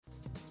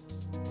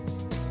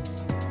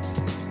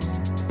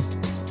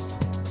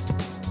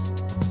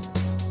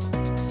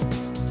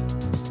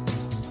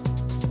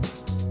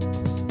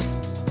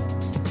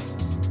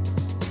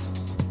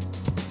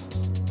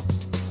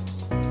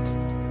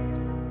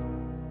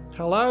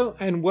Hello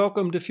and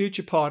welcome to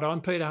FuturePod.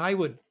 I'm Peter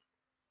Hayward.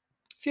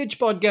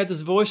 FuturePod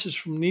gathers voices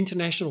from the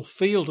international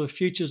field of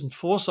futures and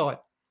foresight.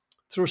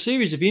 Through a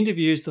series of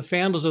interviews, the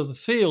founders of the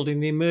field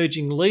and the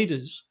emerging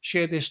leaders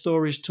share their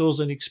stories, tools,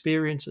 and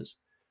experiences.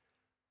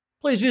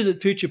 Please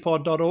visit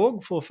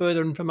futurepod.org for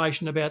further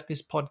information about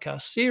this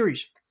podcast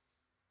series.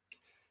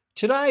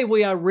 Today,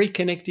 we are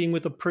reconnecting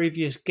with a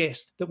previous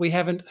guest that we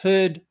haven't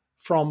heard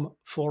from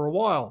for a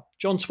while,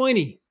 John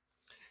Sweeney.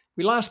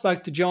 We last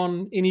spoke to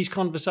John in his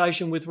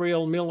conversation with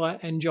Riel Miller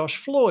and Josh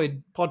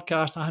Floyd,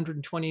 podcast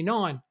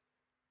 129.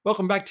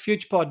 Welcome back to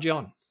FuturePod,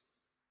 John.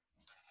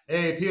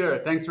 Hey, Peter.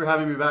 Thanks for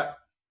having me back.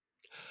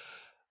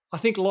 I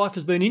think life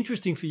has been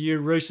interesting for you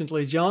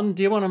recently, John.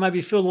 Do you want to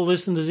maybe fill the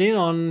listeners in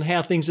on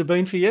how things have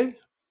been for you?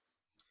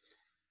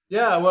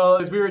 Yeah, well,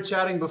 as we were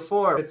chatting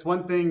before, it's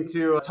one thing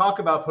to talk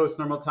about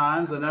post-normal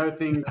times, another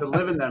thing to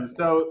live in them.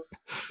 So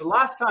the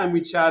last time we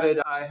chatted,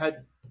 I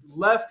had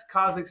left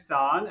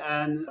Kazakhstan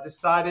and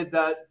decided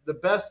that the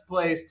best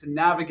place to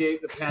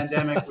navigate the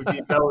pandemic would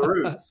be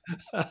Belarus.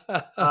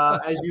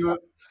 As you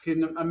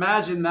can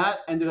imagine, that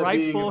ended up Great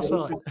being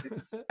foresight.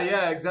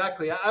 Yeah,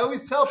 exactly. I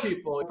always tell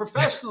people,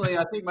 professionally,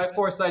 I think my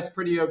foresight's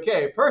pretty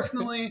okay.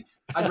 Personally,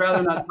 I'd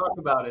rather not talk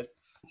about it.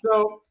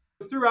 So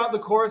throughout the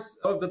course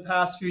of the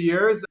past few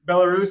years,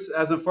 Belarus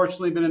has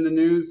unfortunately been in the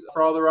news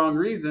for all the wrong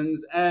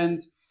reasons. And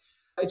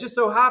it just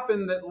so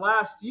happened that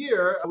last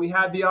year we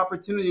had the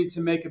opportunity to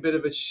make a bit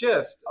of a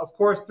shift. Of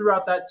course,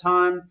 throughout that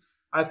time,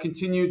 I've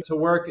continued to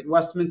work at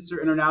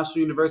Westminster International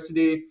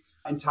University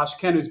in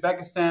Tashkent,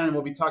 Uzbekistan, and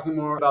we'll be talking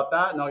more about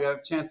that. And I'll get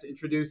a chance to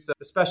introduce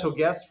a special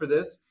guest for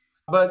this.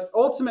 But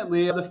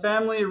ultimately, the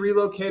family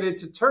relocated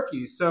to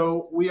Turkey.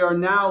 So we are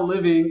now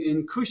living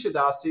in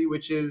Kushadasi,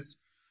 which is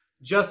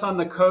just on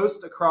the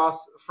coast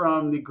across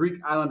from the Greek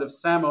island of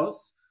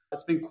Samos.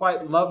 It's been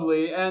quite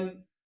lovely. And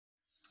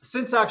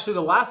since actually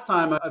the last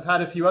time, I've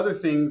had a few other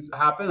things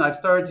happen. I've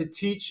started to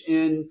teach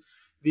in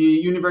the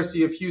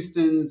University of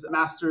Houston's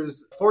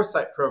Master's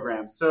Foresight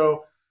program.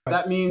 So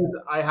that means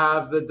I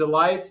have the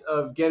delight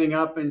of getting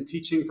up and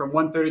teaching from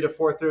 1:30 to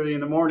 4:30 in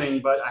the morning.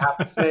 But I have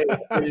to say,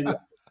 it's been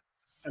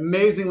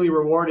amazingly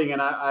rewarding,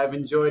 and I've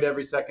enjoyed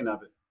every second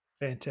of it.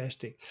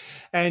 Fantastic.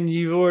 And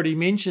you've already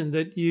mentioned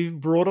that you've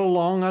brought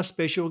along a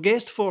special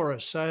guest for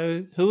us.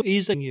 So who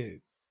is you?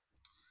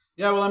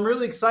 Yeah, well, I'm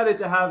really excited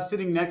to have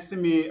sitting next to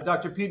me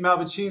Dr. Pete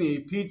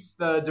Malvicini. Pete's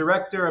the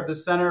director of the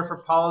Center for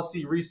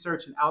Policy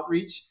Research and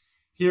Outreach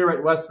here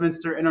at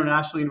Westminster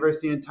International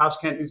University in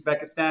Tashkent,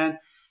 Uzbekistan.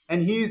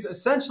 And he's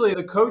essentially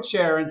the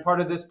co-chair and part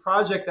of this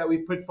project that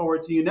we've put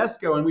forward to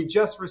UNESCO. And we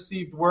just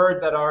received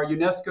word that our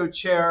UNESCO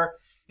chair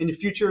in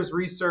futures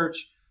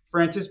research for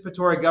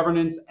anticipatory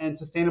governance and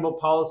sustainable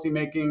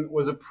policymaking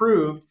was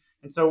approved.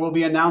 And so we'll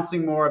be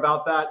announcing more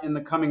about that in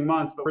the coming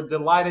months. But we're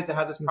delighted to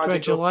have this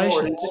project go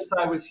forward. And since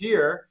I was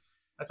here,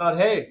 I thought,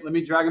 hey, let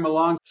me drag him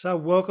along. So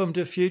welcome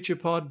to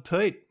FuturePod,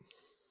 Pete.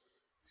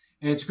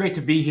 And it's great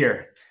to be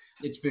here.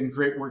 It's been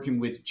great working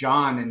with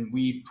John. And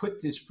we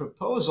put this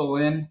proposal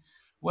in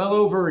well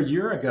over a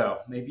year ago,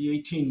 maybe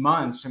 18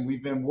 months. And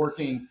we've been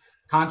working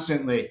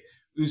constantly.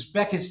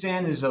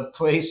 Uzbekistan is a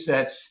place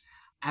that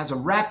has a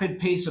rapid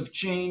pace of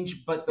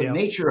change, but the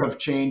nature of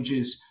change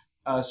is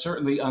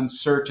certainly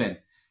uncertain.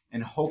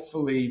 And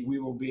hopefully we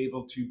will be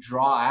able to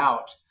draw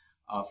out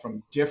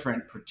from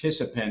different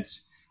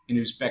participants in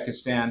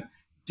Uzbekistan,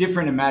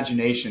 different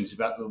imaginations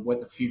about what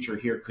the future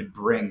here could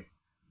bring,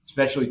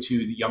 especially to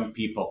the young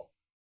people.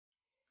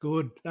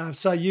 Good.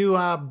 So you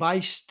are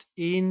based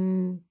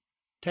in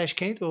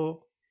Tashkent,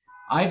 or?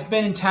 I've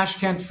been in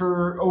Tashkent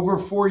for over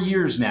 4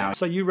 years now.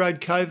 So you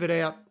rode COVID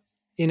out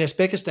in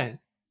Uzbekistan?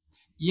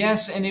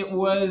 Yes, and it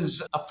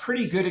was a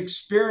pretty good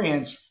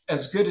experience,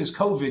 as good as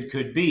COVID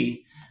could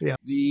be. Yeah.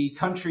 The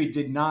country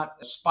did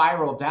not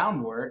spiral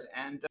downward,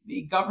 and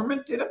the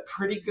government did a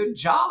pretty good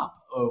job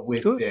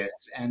with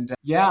this. And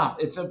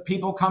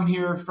people come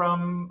here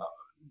from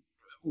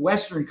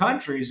Western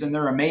countries, and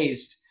they're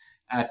amazed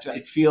at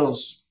it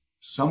feels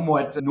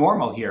somewhat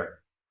normal here.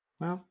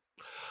 Well,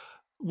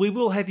 we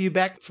will have you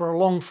back for a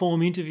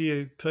long-form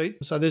interview, Pete.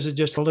 So this is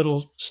just a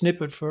little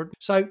snippet for it.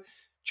 So,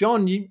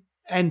 John,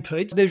 and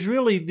Pete, there's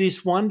really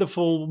this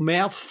wonderful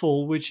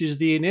mouthful, which is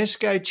the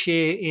UNESCO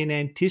Chair in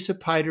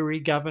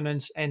Anticipatory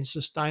Governance and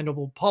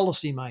Sustainable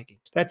Policy Making.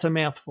 That's a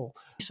mouthful.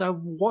 So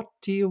what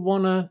do you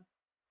want to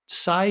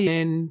say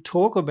and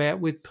talk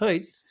about with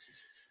Pete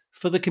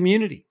for the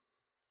community?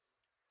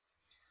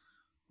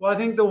 Well, I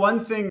think the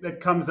one thing that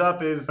comes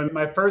up is in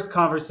my first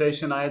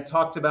conversation, I had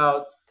talked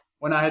about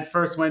when I had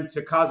first went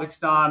to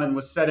Kazakhstan and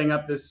was setting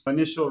up this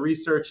initial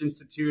research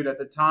institute at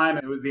the time.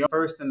 It was the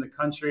first in the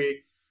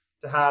country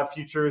to have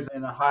futures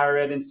in a higher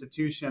ed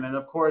institution. And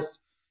of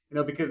course,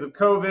 because of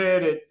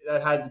COVID, it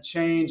had to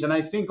change. And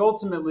I think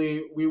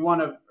ultimately we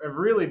want to have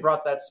really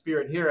brought that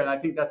spirit here. And I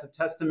think that's a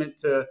testament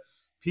to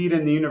Pete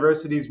and the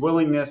university's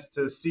willingness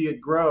to see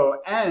it grow.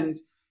 And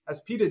as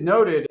Pete had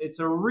noted, it's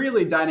a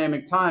really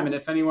dynamic time. And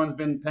if anyone's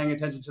been paying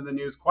attention to the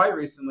news quite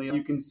recently,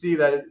 you can see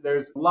that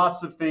there's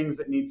lots of things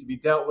that need to be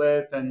dealt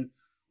with. And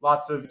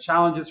lots of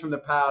challenges from the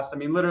past. I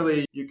mean,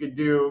 literally, you could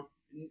do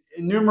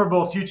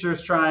innumerable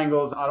futures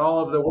triangles on all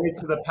of the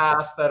weights of the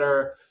past that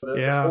are the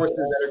Yeah. forces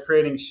that are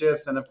creating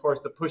shifts, and of course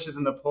the pushes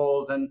and the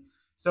pulls. And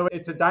so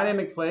it's a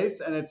dynamic place,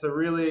 and it's a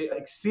really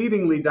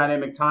exceedingly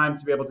dynamic time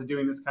to be able to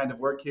doing this kind of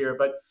work here.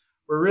 But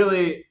we're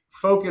really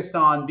focused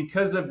on,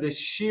 because of the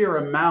sheer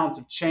amount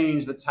of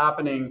change that's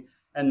happening,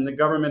 and the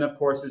government, of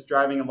course, is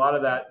driving a lot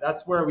of that.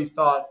 That's where we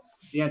thought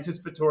the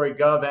anticipatory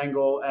gov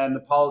angle and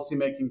the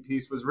policymaking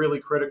piece was really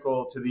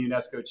critical to the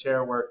UNESCO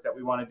chair work that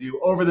we want to do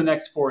over the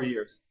next 4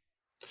 years.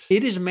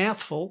 It is a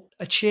mouthful.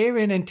 A chair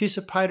in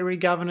anticipatory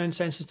governance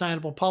and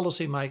sustainable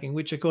policy making,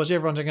 which of course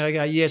everyone's going to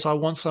go, yes, I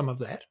want some of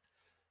that.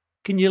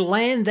 Can you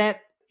land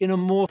that in a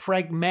more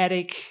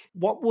pragmatic,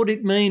 what would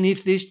it mean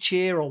if this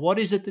chair, or what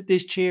is it that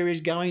this chair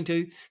is going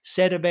to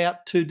set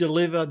about to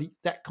deliver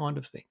that kind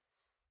of thing?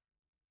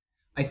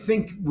 I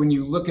think when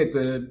you look at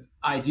the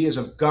ideas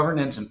of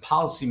governance and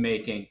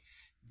policymaking,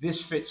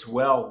 this fits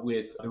well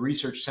with the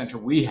research center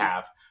we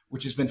have,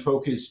 which has been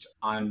focused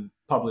on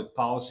public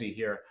policy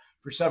here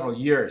for several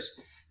years.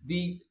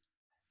 The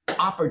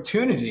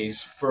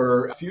opportunities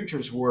for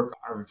futures work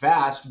are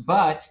vast,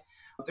 but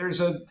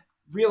there's a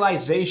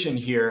realization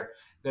here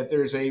that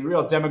there's a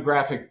real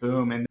demographic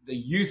boom, and the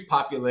youth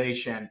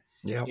population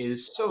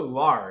is so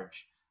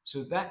large.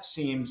 So that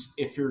seems,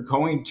 if you're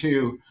going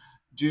to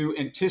do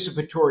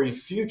anticipatory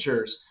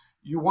futures,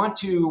 you want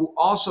to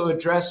also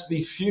address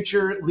the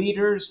future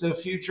leaders, the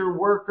future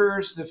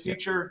workers, the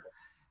future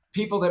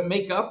people that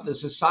make up the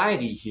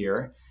society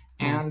here.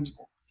 And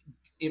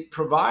it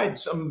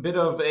provides some bit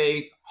of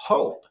a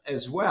hope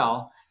as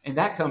well. And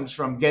that comes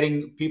from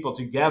getting people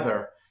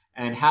together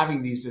and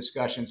having these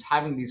discussions,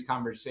 having these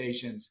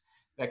conversations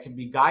that can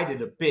be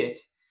guided a bit.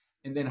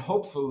 And then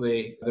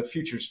hopefully the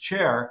Futures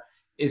Chair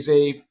is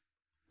a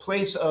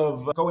place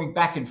of going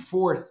back and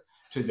forth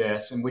to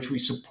this, in which we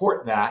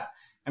support that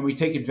and we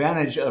take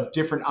advantage of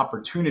different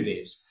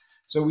opportunities.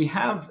 So we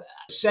have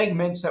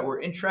segments that we're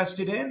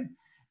interested in,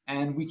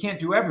 and we can't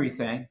do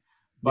everything,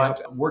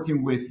 but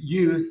working with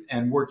youth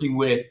and working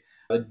with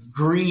the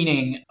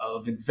greening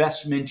of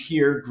investment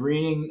here,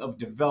 greening of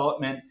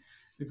development,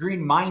 the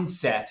green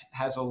mindset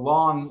has a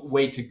long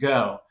way to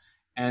go.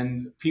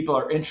 And people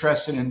are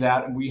interested in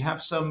that, and we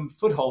have some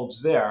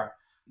footholds there.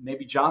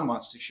 Maybe John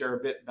wants to share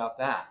a bit about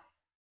that.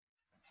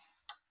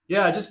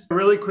 Yeah, just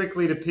really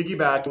quickly to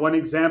piggyback, one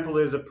example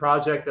is a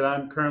project that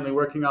I'm currently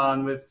working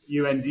on with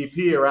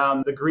UNDP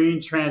around the green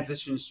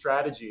transition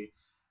strategy.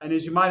 And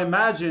as you might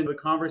imagine, the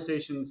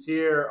conversations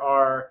here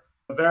are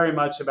very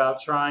much about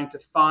trying to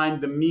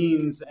find the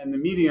means and the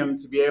medium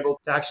to be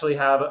able to actually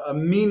have a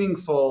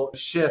meaningful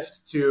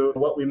shift to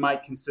what we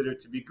might consider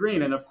to be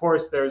green. And of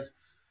course, there's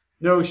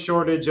no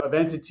shortage of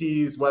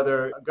entities,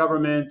 whether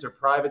government or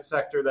private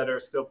sector, that are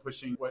still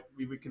pushing what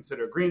we would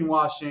consider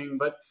greenwashing,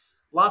 but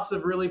lots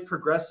of really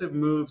progressive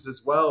moves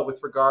as well with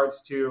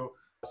regards to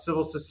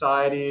civil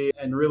society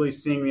and really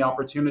seeing the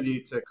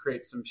opportunity to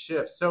create some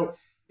shifts. So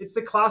it's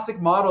the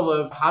classic model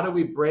of how do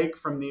we break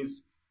from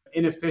these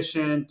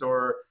inefficient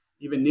or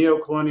even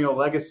neo-colonial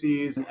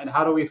legacies, and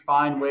how do we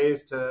find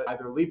ways to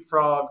either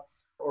leapfrog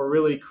or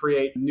really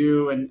create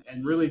new and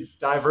really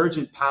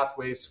divergent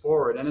pathways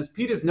forward. And as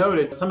Pete has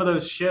noted, some of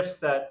those shifts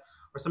that,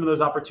 or some of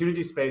those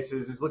opportunity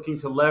spaces, is looking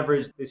to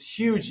leverage this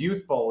huge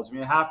youth bulge. I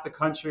mean, half the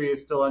country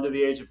is still under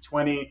the age of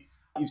 20.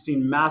 You've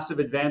seen massive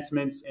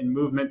advancements in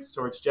movements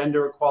towards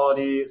gender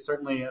equality.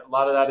 Certainly, a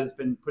lot of that has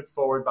been put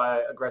forward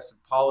by aggressive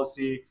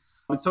policy.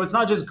 And so it's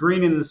not just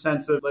green in the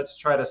sense of let's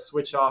try to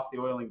switch off the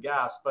oil and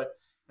gas, but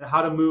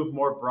how to move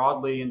more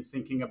broadly in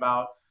thinking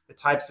about the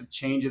types of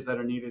changes that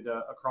are needed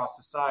across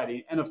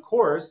society. And of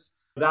course,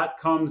 that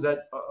comes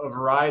at a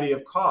variety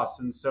of costs.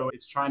 And so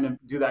it's trying to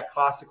do that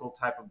classical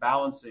type of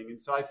balancing.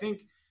 And so I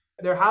think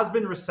there has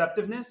been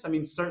receptiveness. I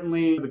mean,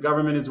 certainly the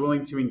government is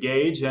willing to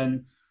engage,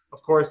 and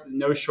of course,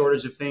 no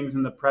shortage of things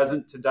in the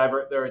present to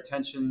divert their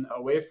attention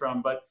away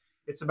from. But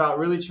it's about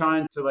really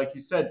trying to, like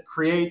you said,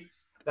 create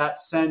that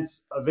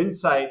sense of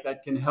insight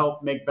that can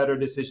help make better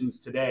decisions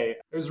today.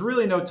 There's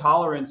really no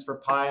tolerance for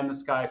pie in the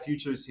sky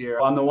futures here.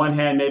 On the one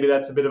hand, maybe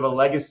that's a bit of a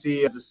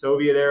legacy of the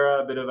Soviet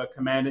era, a bit of a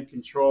command and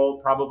control,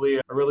 probably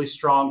a really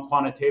strong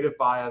quantitative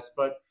bias.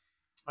 But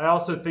I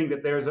also think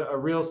that there's a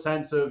real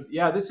sense of,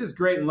 yeah, this is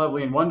great and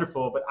lovely and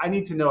wonderful, but I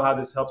need to know how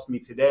this helps me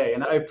today.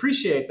 And I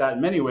appreciate that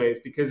in many ways,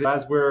 because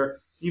as we're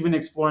even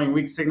exploring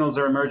weak signals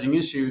or emerging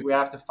issues, we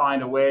have to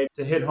find a way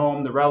to hit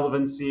home the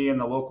relevancy and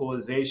the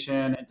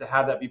localization, and to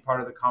have that be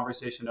part of the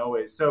conversation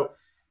always. So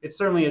it's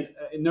certainly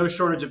no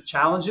shortage of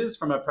challenges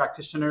from a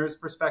practitioner's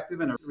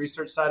perspective and a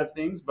research side of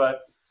things.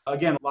 But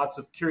again, lots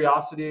of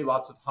curiosity,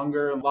 lots of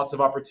hunger, and lots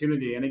of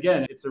opportunity. And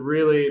again, it's a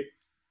really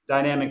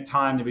dynamic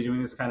time to be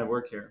doing this kind of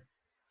work here.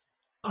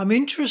 I'm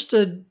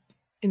interested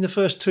in the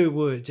first two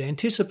words,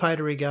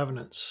 anticipatory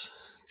governance,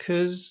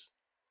 because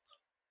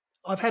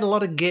I've had a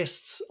lot of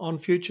guests on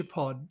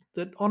FuturePod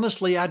that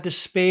honestly are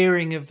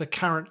despairing of the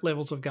current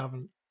levels of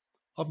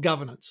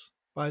governance.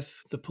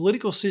 Both the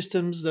political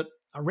systems that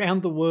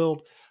around the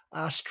world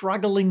are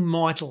struggling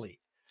mightily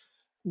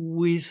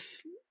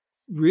with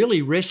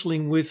really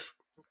wrestling with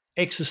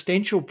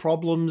existential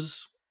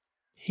problems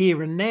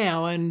here and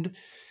now. And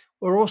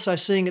we're also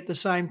seeing at the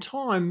same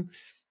time,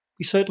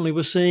 we certainly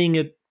were seeing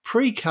it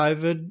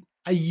pre-COVID,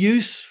 a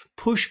youth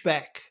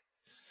pushback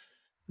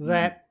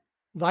that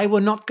they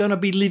were not going to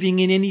be living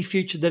in any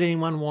future that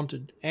anyone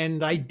wanted.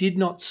 And they did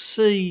not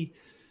see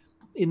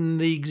in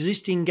the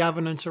existing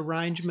governance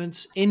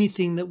arrangements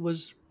anything that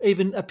was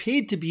even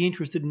appeared to be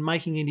interested in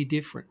making any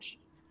difference.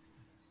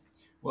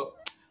 Well,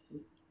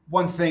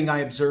 one thing I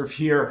observe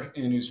here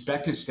in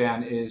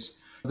Uzbekistan is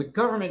the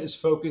government is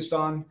focused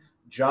on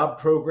job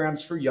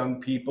programs for young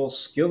people,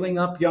 skilling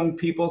up young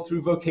people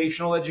through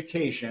vocational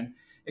education,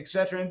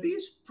 etc. And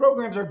these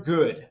programs are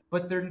good,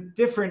 but they're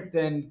different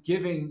than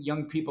giving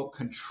young people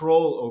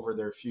control over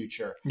their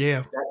future.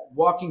 Yeah. That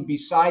walking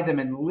beside them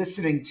and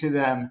listening to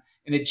them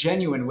in a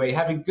genuine way,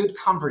 having good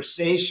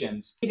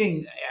conversations,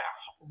 needing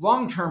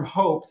long-term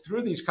hope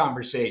through these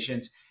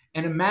conversations,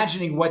 and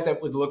imagining what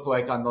that would look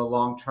like on the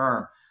long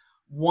term.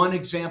 One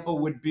example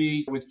would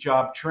be with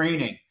job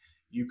training.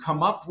 You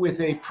come up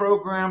with a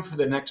program for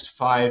the next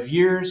 5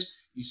 years.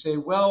 You say,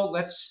 well,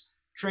 let's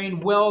train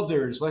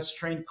welders, let's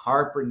train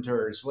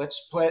carpenters,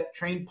 let's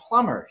train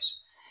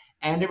plumbers.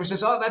 And everyone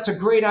says, oh, that's a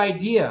great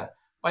idea.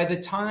 By the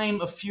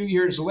time a few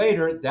years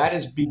later, that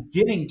is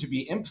beginning to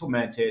be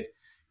implemented,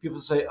 people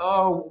say,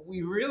 oh,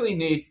 we really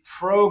need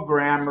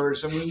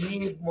programmers and we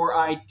need more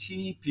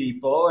IT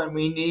people and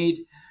we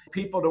need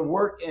people to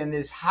work in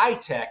this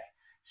high-tech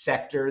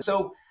sector.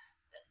 So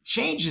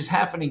change is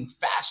happening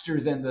faster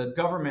than the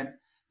government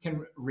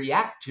can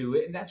react to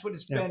it. And that's what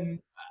it's been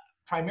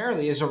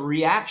primarily, as a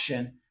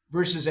reaction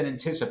versus an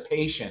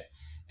anticipation.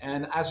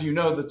 And as you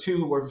know, the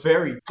two were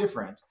very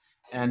different.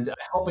 And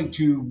helping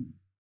to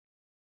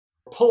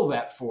pull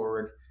that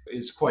forward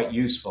is quite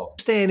useful.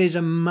 Stan is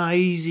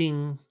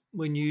amazing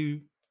when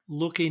you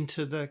look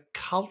into the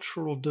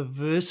cultural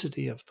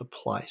diversity of the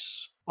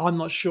place. I'm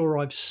not sure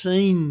I've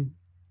seen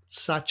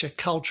such a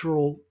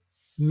cultural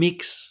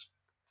mix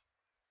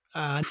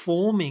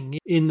forming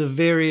in the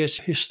various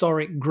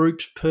historic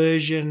groups,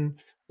 Persian,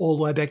 all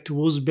the way back to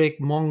Uzbek,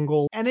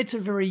 Mongol. And it's a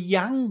very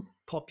young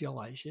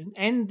population.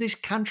 And this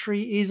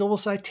country is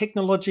also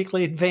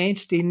technologically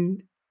advanced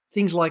in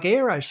things like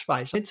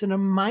aerospace. It's an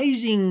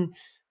amazing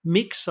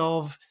mix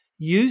of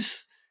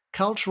youth,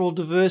 cultural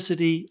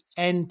diversity,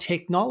 and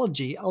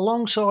technology,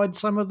 alongside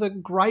some of the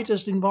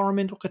greatest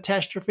environmental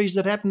catastrophes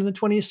that happened in the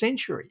 20th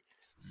century.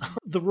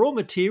 The raw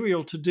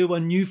material to do a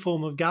new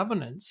form of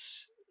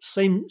governance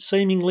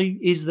seemingly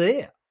is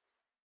there.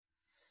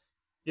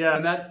 Yeah,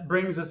 and that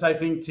brings us, I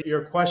think, to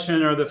your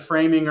question or the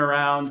framing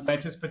around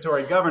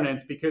anticipatory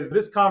governance, because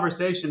this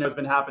conversation has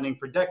been happening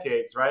for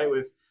decades, right?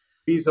 With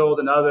Beazold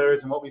and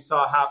others, and what we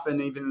saw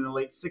happen even in the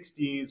late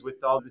 60s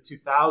with all the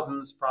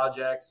 2000s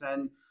projects.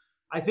 And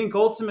I think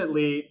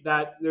ultimately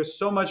that there's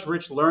so much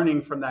rich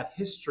learning from that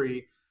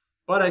history.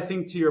 But I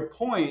think to your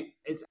point,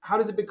 it's how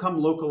does it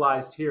become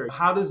localized here?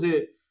 How does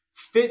it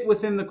fit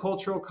within the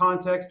cultural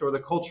context or the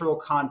cultural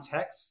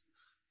context,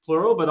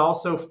 plural, but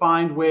also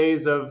find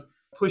ways of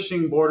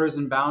pushing borders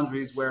and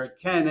boundaries where it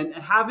can, and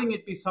having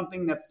it be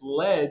something that's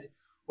led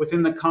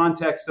within the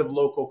context of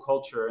local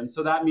culture. And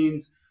so that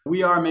means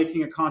we are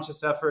making a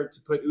conscious effort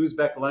to put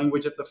Uzbek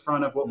language at the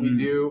front of what we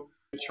do,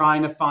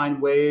 trying to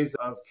find ways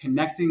of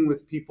connecting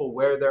with people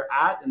where they're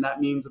at. And that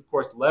means, of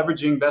course,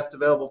 leveraging best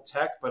available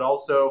tech, but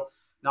also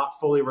not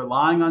fully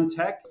relying on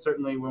tech,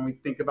 certainly when we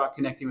think about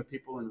connecting with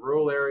people in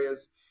rural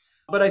areas.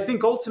 But I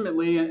think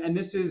ultimately, and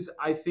this is,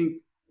 I think,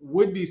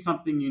 would be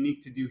something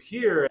unique to do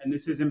here. And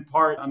this is in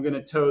part, I'm going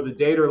to toe the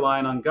Dater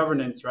line on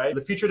governance, right?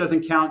 The future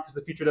doesn't count because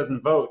the future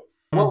doesn't vote.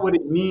 What would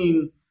it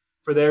mean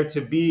for there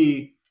to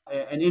be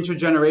an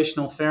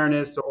intergenerational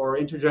fairness or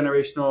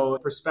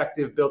intergenerational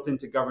perspective built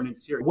into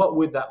governance here? What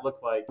would that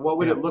look like? What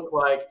would it look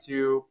like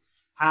to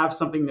have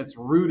something that's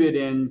rooted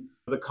in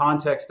the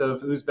context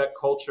of Uzbek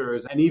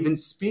cultures and even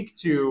speak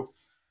to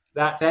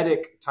that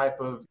aesthetic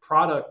type of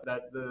product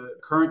that the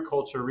current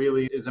culture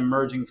really is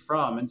emerging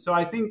from? And so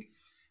I think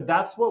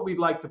that's what we'd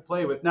like to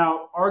play with.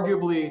 Now,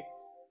 arguably,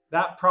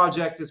 that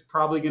project is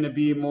probably going to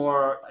be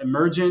more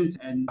emergent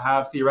and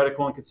have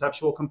theoretical and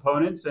conceptual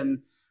components.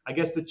 And I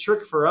guess the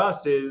trick for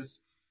us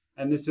is,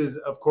 and this is,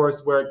 of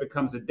course, where it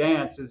becomes a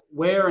dance, is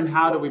where and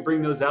how do we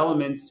bring those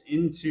elements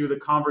into the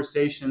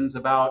conversations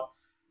about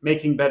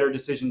making better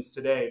decisions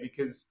today?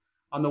 Because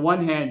on the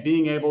one hand,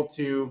 being able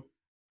to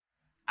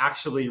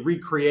actually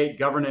recreate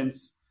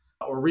governance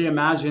or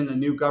reimagine a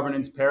new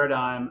governance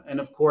paradigm, and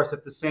of course,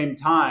 at the same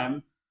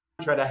time,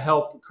 try to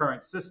help the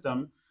current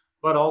system,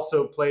 but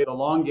also play the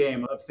long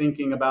game of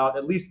thinking about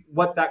at least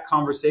what that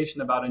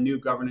conversation about a new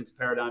governance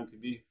paradigm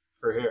could be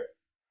for here.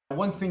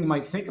 One thing you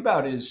might think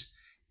about is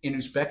in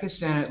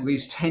Uzbekistan, at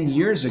least 10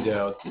 years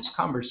ago, this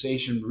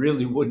conversation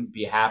really wouldn't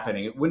be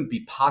happening. It wouldn't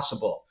be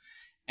possible.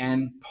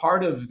 And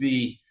part of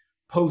the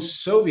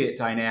post-Soviet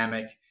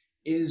dynamic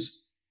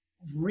is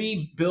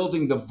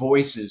rebuilding the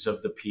voices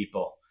of the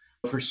people.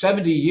 For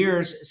 70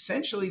 years,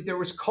 essentially, there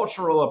was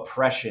cultural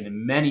oppression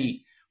in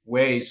many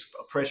ways,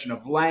 oppression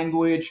of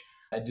language,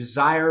 a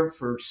desire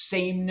for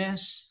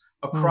sameness,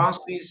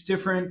 across these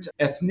different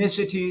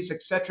ethnicities,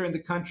 etc., in the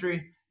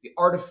country, the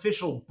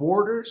artificial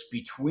borders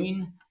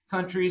between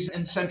countries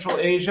in Central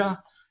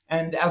Asia.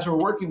 And as we're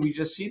working, we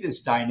just see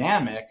this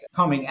dynamic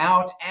coming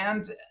out.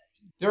 And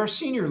there are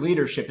senior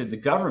leadership in the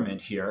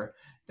government here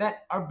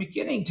that are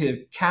beginning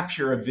to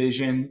capture a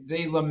vision.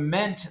 They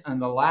lament on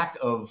the lack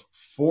of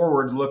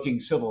forward-looking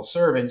civil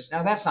servants.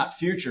 Now, that's not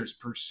futures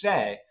per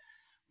se,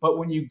 but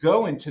when you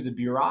go into the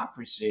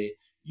bureaucracy,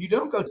 you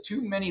don't go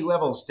too many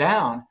levels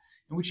down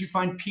in which you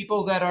find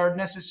people that are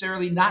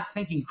necessarily not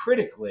thinking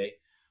critically,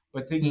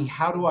 but thinking,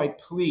 how do I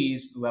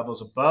please the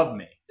levels above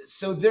me?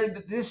 So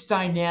this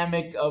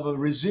dynamic of a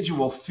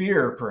residual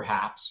fear,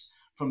 perhaps,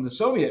 from the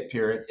Soviet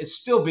period is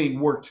still being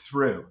worked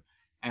through.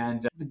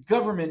 And the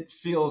government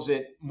feels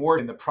it more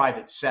in the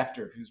private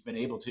sector, who's been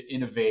able to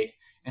innovate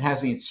and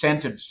has the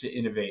incentives to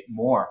innovate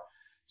more.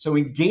 So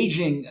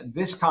engaging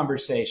this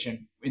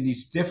conversation in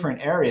these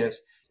different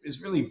areas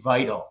is really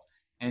vital.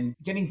 And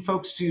getting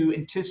folks to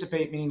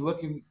anticipate, meaning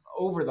looking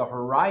over the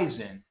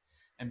horizon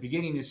and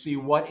beginning to see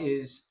what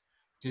is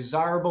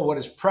desirable, what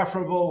is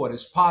preferable, what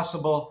is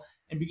possible,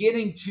 and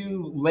beginning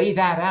to lay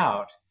that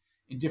out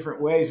in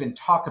different ways and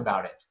talk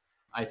about it,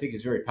 I think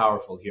is very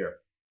powerful here.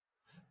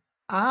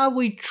 Are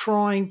we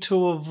trying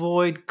to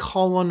avoid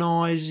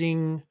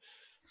colonizing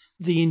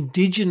the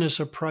indigenous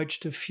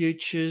approach to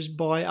futures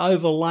by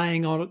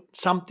overlaying on it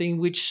something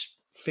which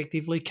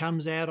effectively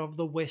comes out of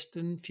the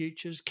Western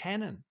futures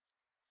canon?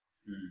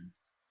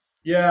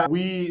 Yeah,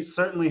 we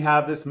certainly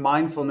have this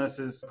mindfulness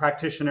as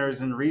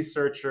practitioners and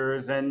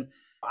researchers. And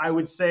I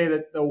would say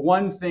that the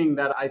one thing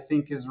that I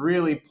think has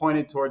really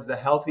pointed towards the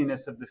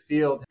healthiness of the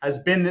field has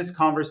been this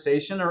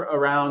conversation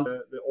around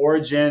the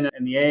origin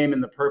and the aim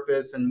and the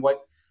purpose and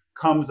what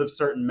comes of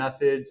certain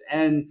methods.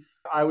 And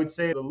I would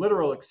say the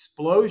literal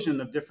explosion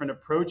of different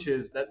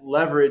approaches that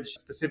leverage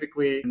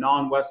specifically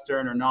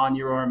non-Western or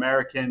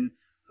non-Euro-American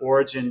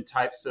origin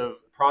types of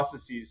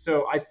processes.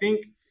 So I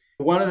think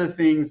one of the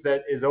things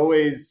that is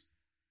always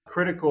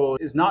critical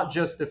is not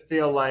just to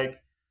feel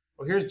like,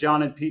 well, here's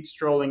John and Pete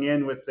strolling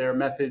in with their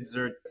methods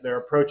or their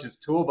approaches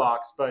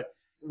toolbox, but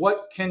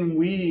what can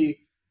we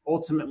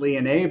ultimately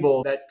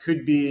enable that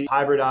could be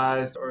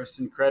hybridized or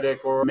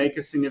syncretic or make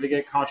a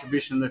significant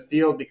contribution in the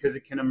field because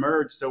it can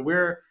emerge. So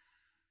we're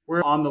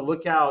on the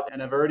lookout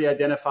and have already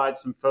identified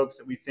some folks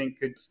that we think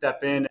could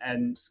step in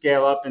and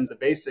scale up into the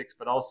basics,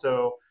 but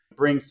also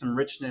bring some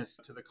richness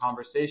to the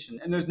conversation.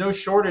 And there's no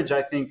shortage,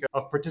 I think,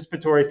 of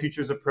participatory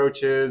futures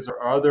approaches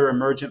or other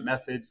emergent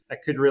methods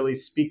that could really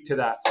speak to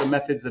that. So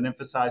methods that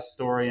emphasize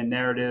story and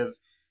narrative,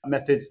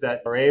 methods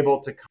that are able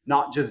to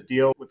not just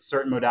deal with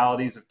certain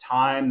modalities of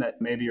time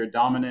that maybe are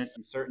dominant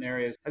in certain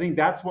areas. I think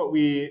that's what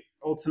we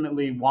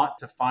ultimately want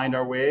to find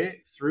our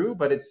way through,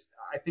 but it's,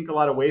 I think, a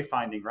lot of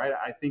wayfinding, right?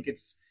 I think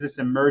it's this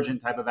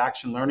emergent type of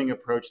action learning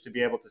approach to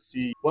be able to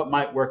see what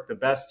might work the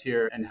best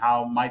here and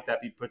how might that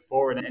be put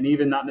forward, and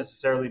even not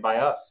necessarily by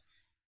us.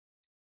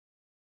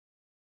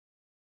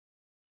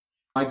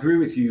 I agree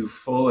with you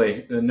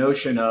fully. The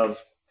notion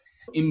of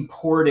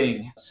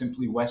importing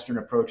simply Western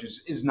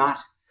approaches is not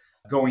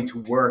going to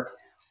work.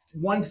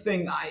 One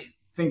thing I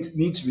think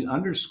needs to be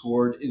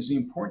underscored is the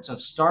importance of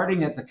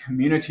starting at the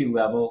community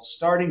level,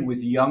 starting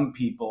with young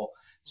people,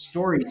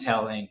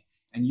 storytelling,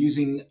 and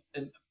using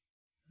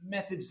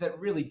methods that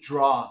really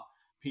draw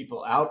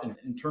people out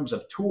in terms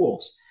of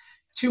tools.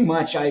 Too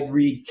much, I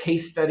read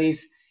case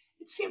studies.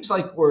 It seems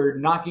like we're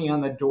knocking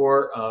on the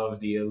door of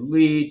the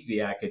elite,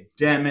 the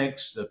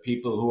academics, the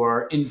people who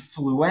are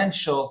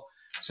influential,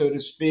 so to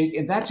speak,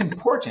 and that's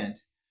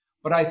important.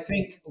 But I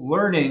think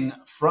learning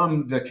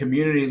from the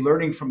community,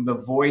 learning from the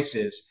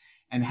voices,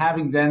 and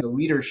having then the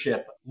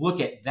leadership look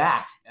at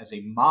that as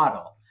a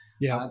model.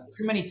 Yeah.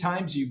 Too many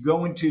times you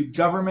go into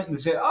government and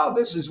say, oh,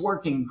 this is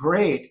working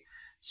great.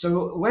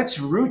 So let's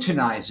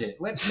routinize it.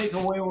 Let's make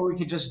a way where we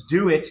can just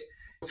do it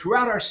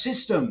throughout our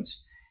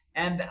systems.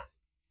 And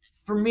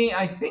for me,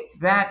 I think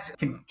that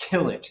can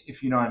kill it,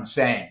 if you know what I'm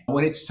saying.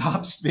 When it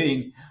stops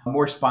being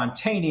more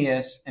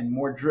spontaneous and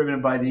more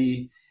driven by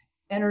the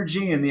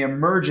energy and the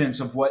emergence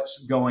of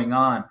what's going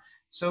on.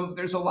 So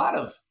there's a lot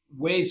of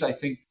ways, I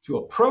think, to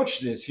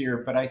approach this here,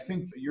 but I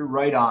think you're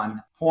right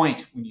on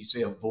point when you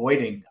say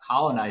avoiding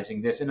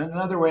colonizing this. And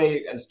another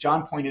way, as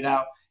John pointed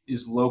out,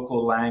 is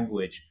local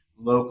language,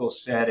 local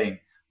setting,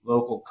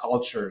 local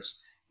cultures,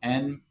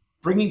 and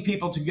bringing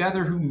people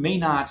together who may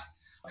not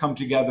come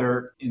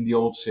together in the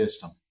old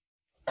system.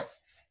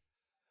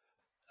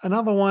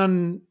 Another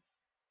one,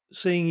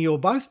 seeing you're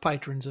both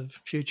patrons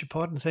of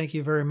FuturePod, and thank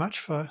you very much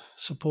for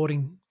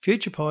supporting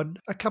FuturePod.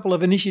 A couple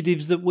of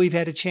initiatives that we've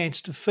had a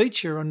chance to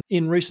feature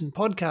in recent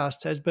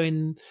podcasts has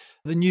been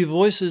the New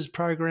Voices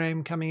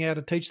program coming out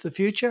of Teach the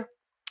Future.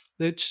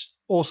 That's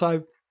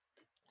also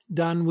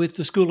done with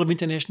the School of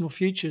International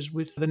Futures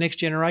with the Next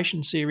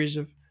Generation series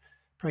of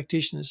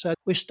practitioners. So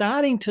we're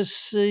starting to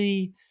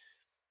see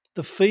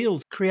the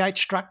fields create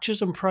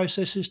structures and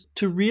processes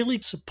to really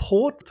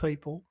support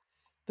people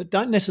that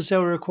don't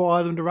necessarily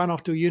require them to run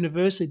off to a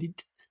university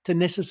to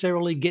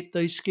necessarily get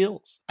these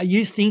skills. Are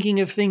you thinking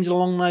of things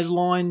along those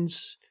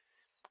lines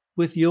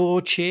with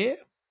your chair?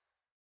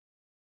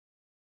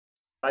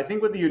 I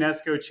think what the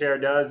UNESCO chair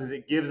does is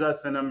it gives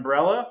us an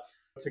umbrella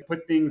to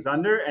put things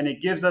under, and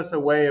it gives us a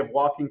way of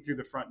walking through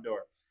the front door.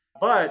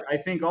 But I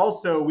think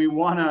also we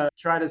want to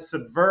try to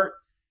subvert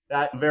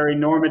that very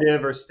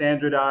normative or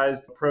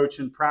standardized approach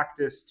and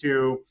practice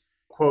to,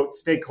 quote,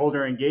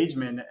 stakeholder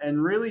engagement,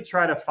 and really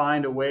try to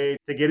find a way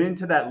to get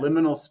into that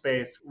liminal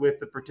space with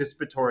the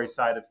participatory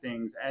side of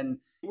things. And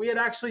we had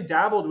actually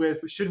dabbled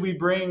with, should we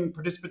bring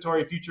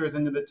participatory futures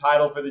into the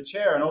title for the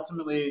chair? And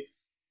ultimately,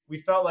 we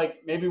felt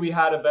like maybe we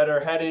had a better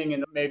heading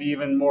and maybe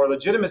even more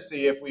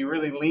legitimacy if we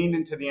really leaned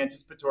into the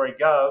anticipatory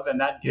gov, and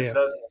that gives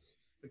us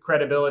the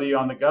credibility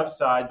on the gov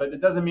side. But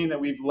it doesn't mean that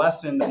we've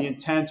lessened the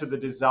intent or the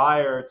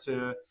desire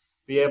to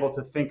be able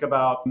to think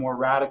about more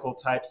radical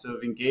types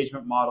of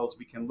engagement models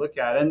we can look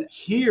at. And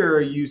here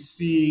you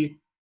see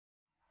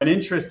an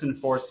interest in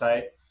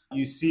foresight.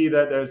 You see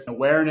that there's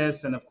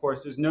awareness, and of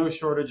course, there's no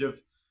shortage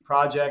of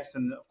projects.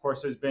 And of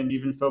course, there's been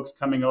even folks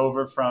coming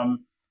over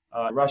from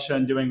Russia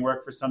and doing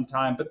work for some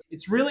time, but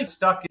it's really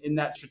stuck in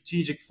that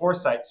strategic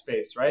foresight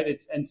space,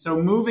 right? And so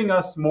moving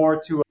us more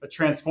to a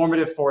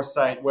transformative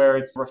foresight where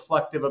it's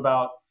reflective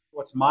about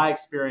what's my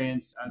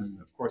experience as,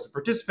 of course, a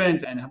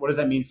participant and what does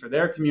that mean for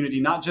their community?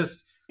 Not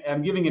just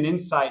I'm giving an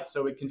insight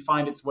so it can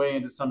find its way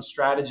into some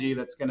strategy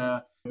that's going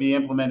to be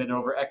implemented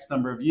over X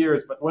number of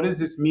years, but what does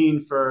this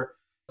mean for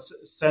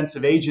sense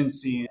of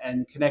agency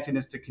and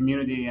connectedness to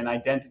community and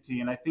identity?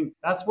 And I think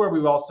that's where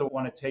we also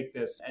want to take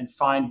this and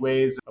find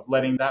ways of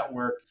letting that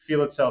work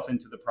feel itself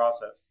into the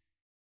process.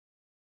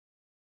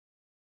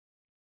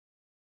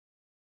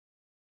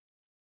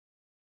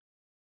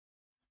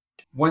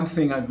 One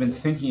thing I've been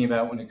thinking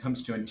about when it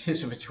comes to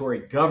anticipatory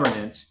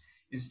governance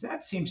is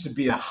that seems to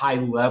be a high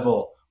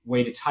level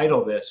way to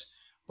title this.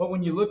 But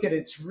when you look at it,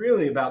 it's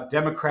really about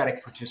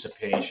democratic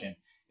participation.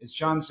 As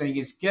John's saying,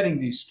 is getting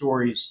these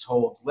stories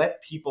told.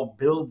 Let people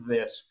build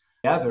this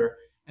together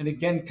and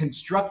again,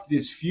 construct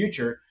this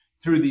future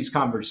through these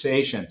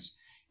conversations.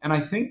 And I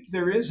think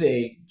there is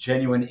a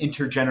genuine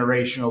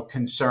intergenerational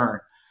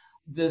concern.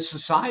 The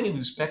society of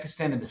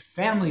Uzbekistan and the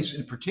families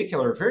in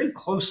particular are very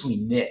closely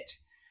knit.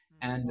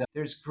 And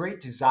there's great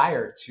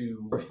desire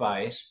to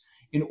sacrifice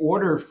in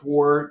order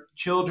for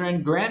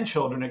children,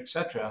 grandchildren,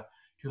 etc.,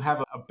 to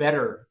have a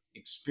better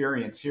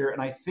experience here.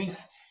 And I think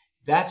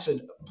that's a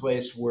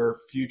place where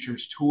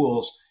futures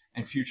tools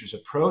and futures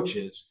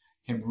approaches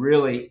can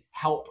really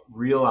help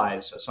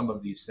realize some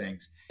of these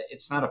things.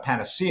 It's not a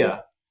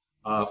panacea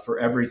for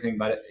everything,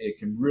 but it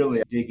can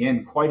really dig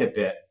in quite a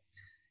bit.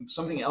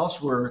 Something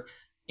else we're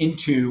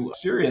into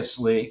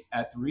seriously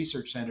at the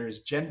Research Center is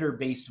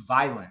gender-based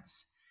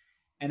violence.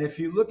 And if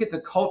you look at the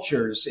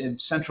cultures in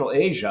Central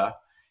Asia,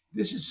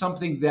 this is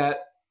something that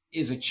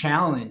is a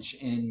challenge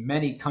in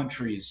many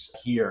countries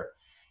here.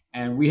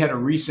 And we had a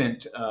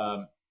recent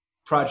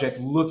project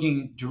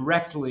looking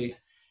directly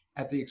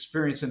at the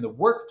experience in the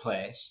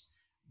workplace,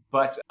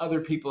 but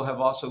other people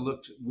have also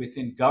looked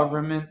within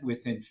government,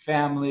 within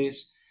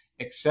families,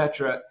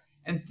 etc.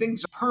 And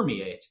things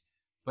permeate.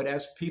 But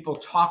as people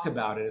talk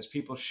about it, as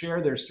people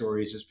share their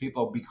stories, as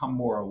people become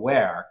more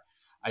aware,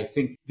 I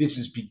think this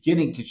is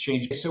beginning to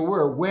change. So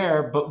we're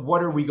aware, but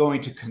what are we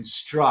going to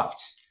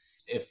construct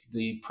if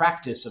the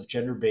practice of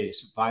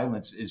gender-based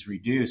violence is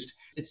reduced?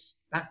 It's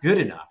not good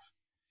enough.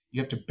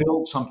 You have to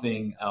build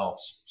something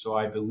else. So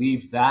I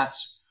believe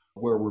that's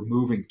where we're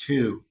moving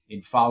to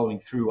in following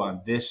through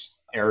on this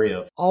area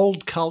of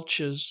old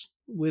cultures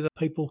with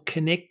people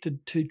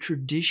connected to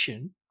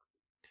tradition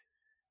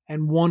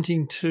and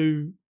wanting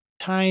to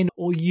retain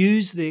or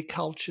use their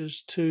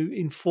cultures to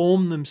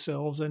inform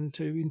themselves and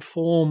to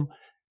inform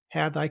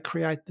how they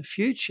create the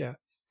future.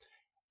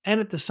 And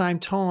at the same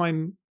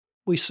time,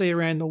 we see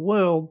around the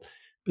world,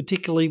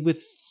 particularly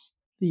with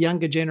the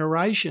younger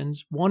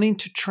generations, wanting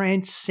to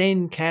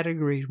transcend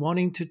categories,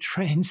 wanting to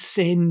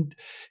transcend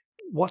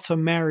what's a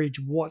marriage,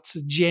 what's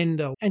a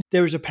gender. And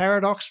there is a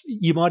paradox,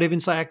 you might even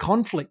say a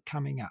conflict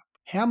coming up.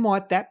 How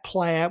might that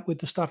play out with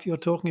the stuff you're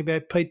talking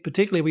about, Pete,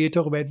 particularly when you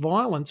talk about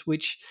violence,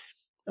 which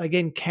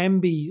again can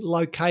be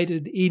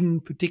located in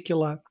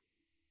particular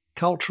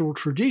cultural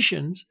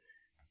traditions?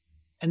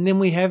 And then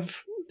we have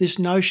this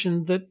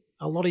notion that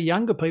a lot of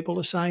younger people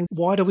are saying,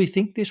 why do we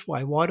think this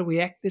way? Why do we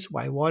act this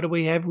way? Why do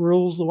we have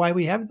rules the way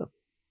we have them?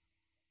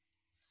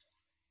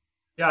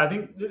 Yeah, I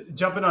think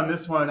jumping on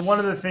this one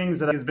of the things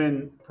that has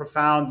been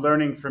profound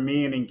learning for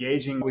me and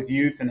engaging with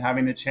youth and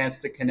having the chance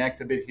to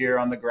connect a bit here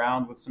on the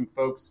ground with some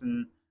folks.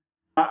 And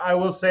I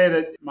will say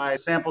that my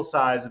sample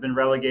size has been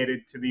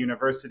relegated to the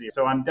university.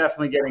 So I'm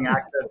definitely getting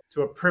access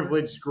to a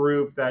privileged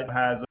group that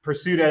has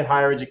pursued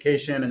higher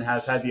education and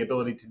has had the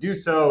ability to do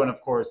so. And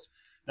of course,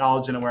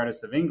 knowledge and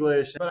awareness of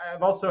English. But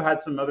I've also had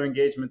some other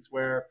engagements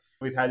where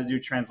we've had to do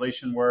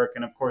translation work.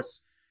 And of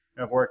course,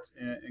 I've worked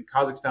in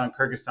Kazakhstan,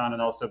 Kyrgyzstan,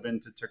 and also been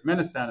to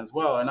Turkmenistan as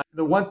well. And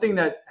the one thing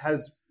that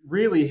has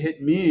really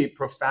hit me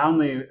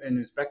profoundly in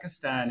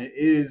Uzbekistan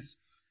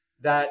is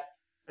that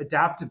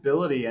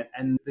adaptability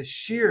and the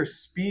sheer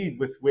speed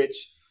with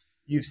which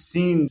you've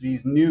seen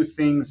these new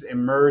things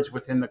emerge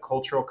within the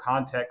cultural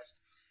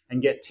context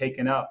and get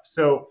taken up.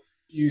 So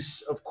you,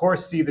 of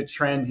course, see the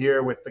trend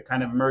here with the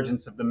kind of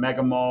emergence of the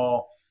mega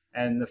mall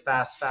and the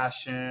fast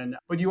fashion,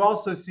 but you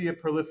also see a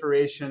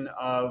proliferation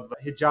of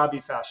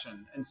hijabi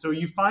fashion. And so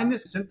you find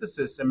this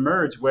synthesis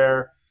emerge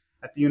where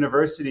at the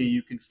university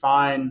you can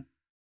find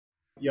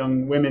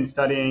young women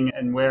studying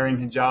and wearing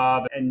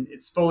hijab, and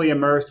it's fully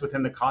immersed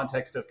within the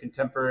context of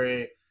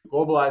contemporary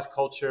globalized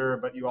culture,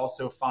 but you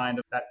also find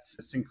that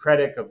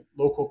syncretic of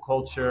local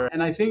culture.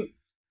 And I think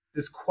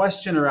this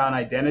question around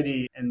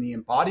identity and the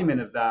embodiment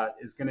of that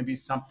is going to be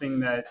something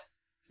that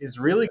is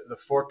really the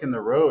fork in the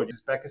road.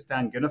 Is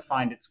Uzbekistan going to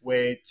find its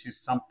way to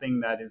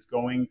something that is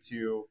going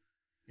to,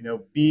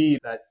 be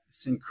that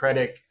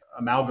syncretic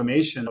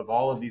amalgamation of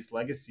all of these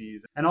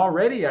legacies? And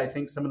already, I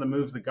think some of the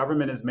moves the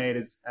government has made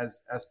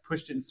has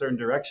pushed it in certain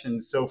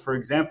directions. So, for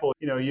example,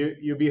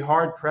 you'd be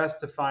hard pressed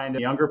to find a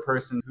younger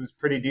person who's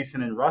pretty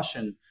decent in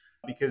Russian,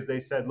 because they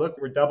said, look,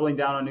 we're doubling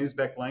down on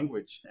Uzbek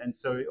language. And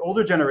so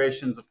older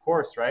generations, of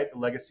course, right, the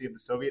legacy of the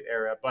Soviet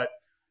era. But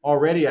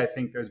already, I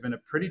think there's been a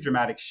pretty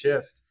dramatic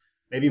shift,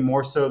 maybe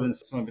more so than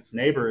some of its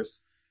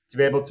neighbors, to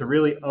be able to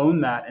really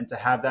own that and to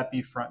have that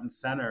be front and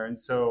center. And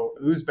so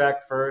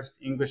Uzbek first,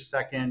 English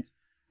second,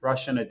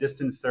 Russian a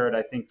distant third,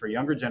 I think, for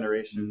younger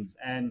generations.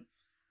 And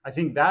I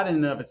think that in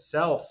and of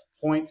itself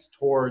points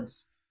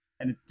towards,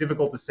 and it's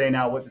difficult to say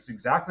now what this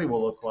exactly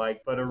will look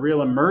like, but a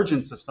real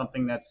emergence of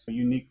something that's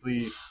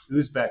uniquely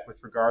Uzbek with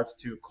regards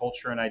to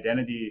culture and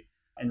identity,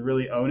 and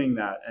really owning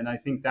that. And I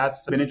think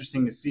that's been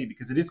interesting to see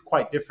because it is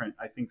quite different,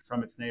 I think,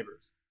 from its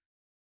neighbors.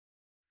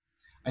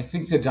 I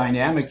think the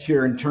dynamic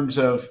here in terms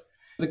of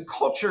the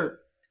culture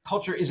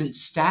isn't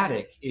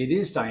static, it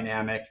is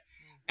dynamic.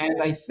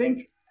 And I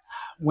think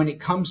when it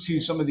comes to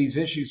some of these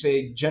issues,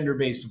 say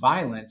gender-based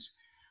violence,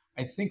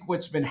 I think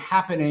what's been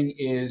happening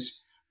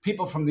is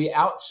people from the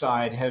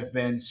outside have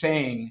been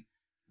saying,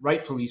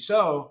 rightfully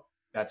so,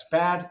 that's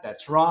bad,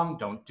 that's wrong,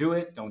 don't do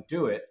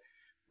it.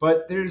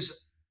 But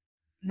there's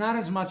not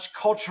as much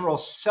cultural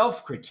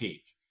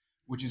self-critique,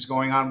 which is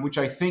going on, which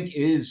I think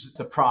is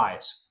the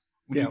prize.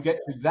 When you get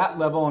to that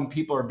level and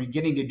people are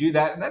beginning to do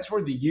that, and that's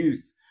where the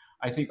youth,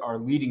 I think, are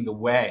leading the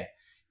way.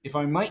 If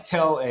I might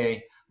tell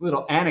a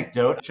little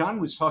anecdote, John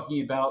was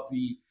talking about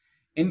the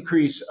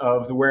increase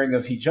of the wearing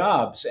of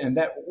hijabs, and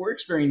that we're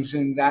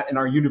experiencing that in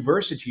our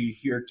university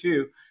here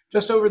too,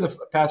 just over the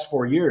past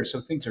 4 years. So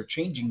things are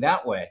changing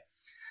that way.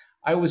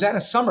 I was at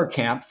a summer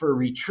camp for a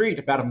retreat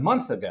about a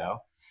month ago,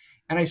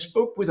 and I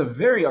spoke with a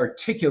very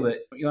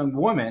articulate young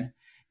woman,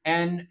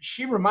 and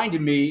she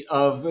reminded me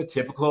of a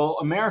typical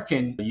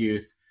American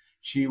youth.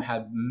 She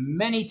had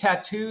many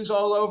tattoos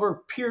all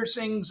over,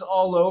 piercings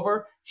all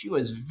over. She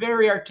was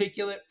very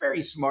articulate,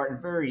 very smart,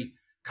 and very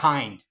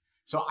kind.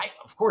 So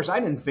of course, I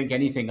didn't think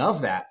anything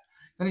of that.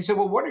 Then I said,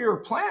 well, what are your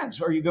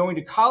plans? Are you going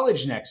to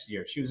college next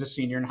year? She was a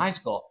senior in high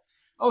school.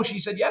 Oh, she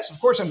said, yes, of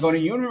course, I'm going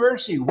to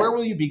university. Where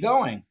will you be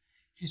going?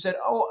 She said,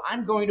 oh,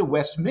 I'm going to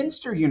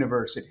Westminster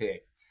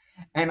University.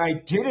 And I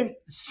didn't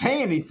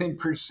say anything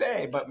per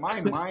se, but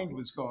my mind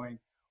was going,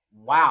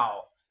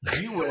 wow,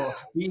 you will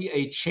be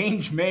a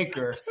change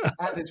maker.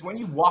 When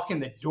you walk in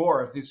the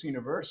door of this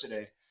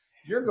university,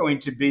 you're going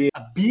to be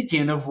a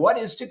beacon of what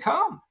is to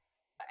come.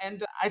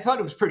 And I thought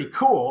it was pretty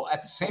cool.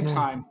 At the same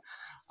time,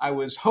 I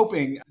was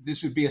hoping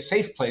this would be a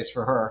safe place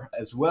for her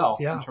as well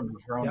in terms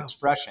of her own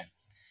expression.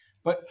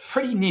 But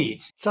pretty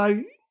neat.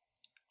 So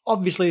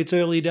obviously it's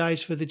early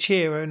days for the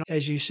chair. And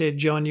as you said,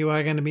 John, you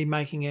are going to be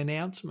making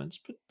announcements.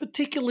 But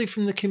particularly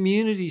from the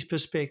community's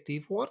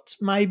perspective, what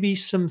may be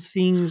some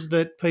things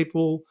that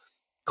people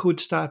could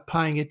start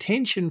paying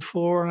attention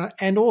for?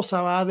 And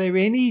also, are there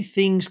any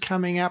things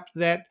coming up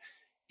that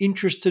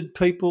interested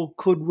people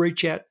could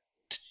reach out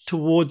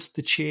towards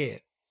the chair?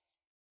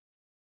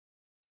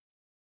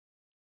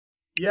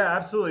 Yeah,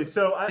 absolutely.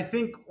 So I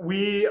think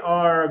we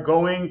are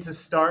going to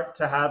start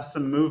to have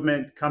some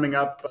movement coming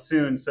up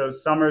soon. So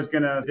summer's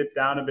going to dip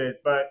down a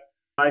bit, but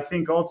I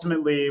think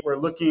ultimately we're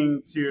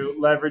looking to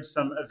leverage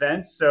some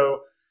events.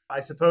 So I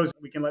suppose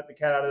we can let the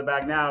cat out of the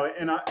bag now.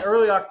 In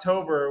early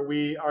October,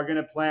 we are going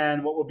to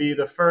plan what will be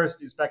the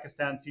first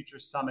Uzbekistan Future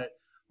Summit.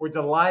 We're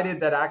delighted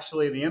that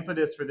actually the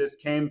impetus for this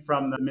came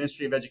from the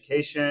Ministry of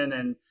Education,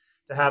 and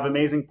to have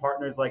amazing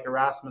partners like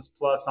Erasmus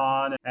Plus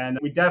on. And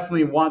we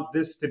definitely want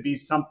this to be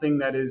something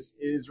that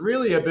is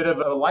really a bit of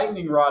a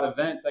lightning rod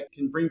event that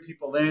can bring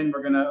people in.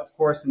 We're going to, of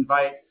course,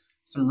 invite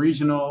some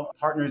regional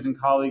partners and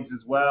colleagues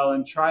as well,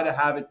 and try to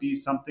have it be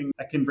something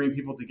that can bring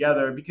people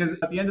together. Because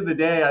at the end of the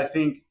day, I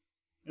think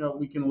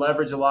we can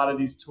leverage a lot of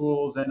these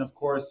tools. And of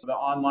course, the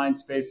online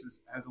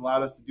space has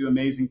allowed us to do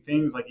amazing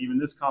things like even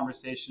this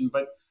conversation.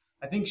 But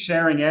I think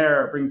sharing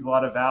air brings a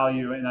lot of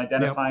value in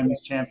identifying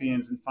these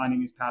champions and finding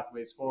these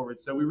pathways forward.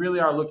 So we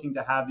really are looking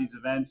to have these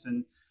events,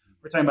 and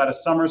we're talking about a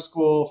summer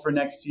school for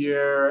next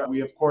year.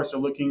 We, of course, are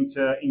looking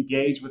to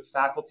engage with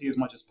faculty as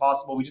much as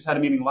possible. We just had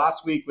a meeting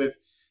last week with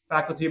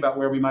faculty about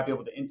where we might be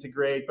able to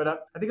integrate. But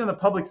I think on the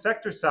public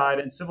sector side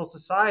and civil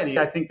society,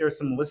 I think there's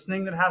some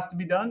listening that has to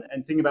be done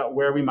and thinking about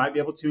where we might be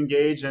able to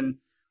engage. And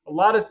a a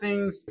lot of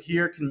things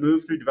here can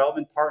move through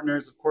development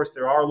partners. Of course,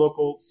 there are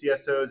local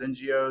CSOs,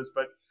 NGOs,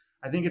 but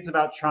I think it's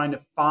about trying to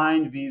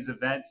find these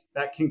events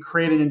that can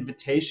create an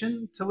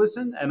invitation to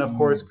listen and, of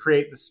course,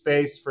 create the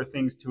space for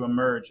things to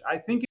emerge. I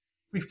think if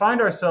we find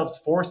ourselves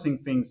forcing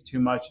things too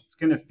much, it's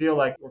going to feel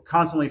like we're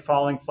constantly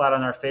falling flat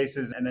on our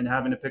faces and then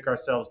having to pick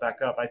ourselves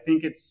back up. I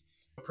think it's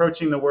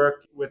approaching the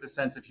work with a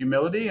sense of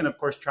humility and, of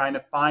course, trying to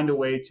find a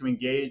way to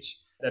engage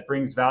that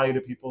brings value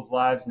to people's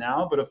lives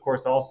now. But, of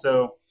course,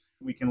 also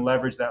we can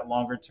leverage that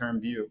longer term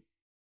view.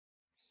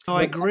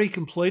 I agree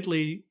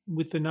completely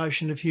with the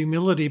notion of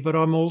humility, but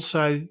I'm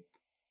also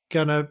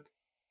going to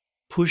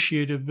push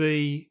you to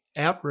be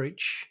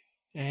outreach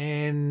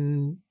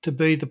and to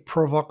be the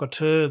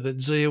provocateur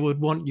that Zia would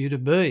want you to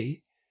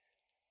be.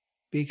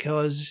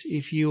 Because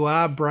if you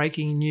are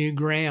breaking new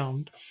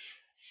ground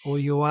or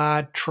you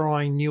are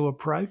trying new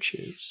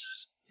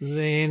approaches,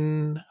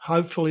 then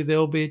hopefully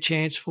there'll be a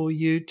chance for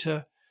you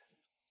to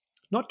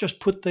not just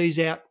put these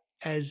out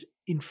as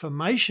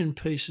information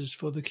pieces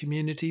for the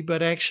community,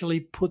 but actually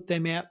put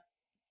them out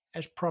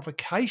as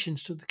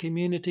provocations to the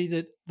community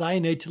that they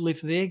need to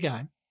lift their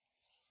game.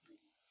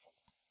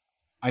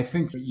 I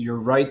think you're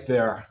right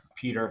there,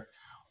 Peter.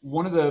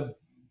 One of the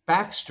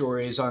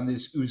backstories on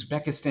this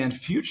Uzbekistan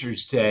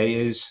Futures Day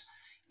is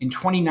in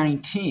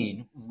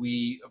 2019,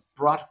 we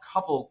brought a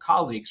couple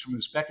colleagues from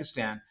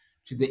Uzbekistan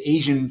to the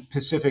Asian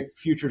Pacific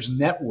Futures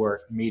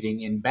Network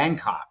meeting in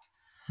Bangkok.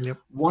 Yep.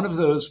 One of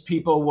those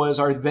people was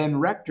our then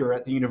rector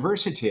at the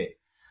university.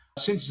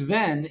 Since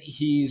then,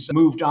 he's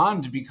moved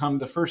on to become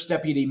the first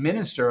deputy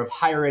minister of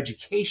higher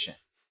education.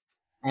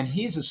 And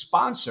he's a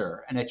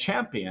sponsor and a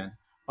champion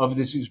of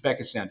this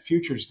Uzbekistan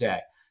Futures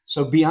Day.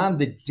 So beyond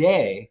the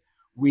day,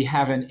 we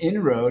have an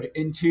inroad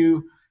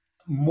into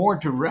more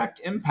direct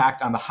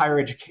impact on the higher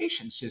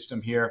education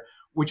system here,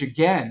 which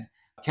again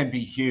can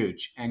be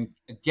huge and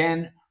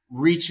again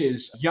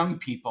reaches young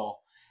people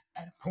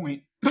at a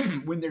point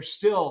when they're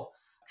still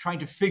trying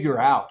to figure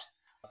out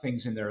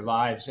things in their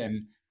lives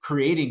and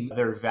creating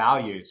their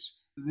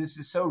values. This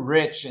is so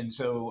rich and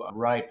so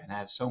ripe and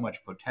has so much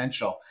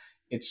potential.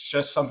 It's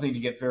just something to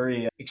get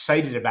very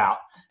excited about,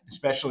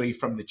 especially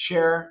from the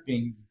chair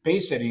being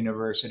based at a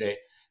university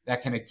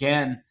that can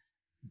again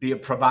be a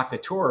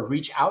provocateur,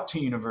 reach out to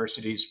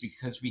universities,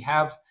 because we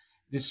have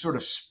this sort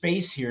of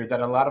space here that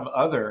a lot of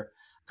other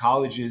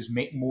colleges,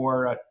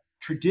 more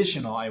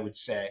traditional, I would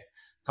say,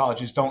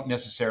 colleges don't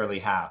necessarily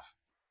have.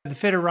 The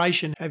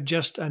Federation have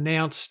just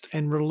announced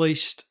and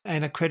released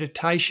an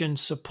accreditation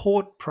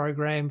support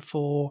program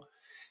for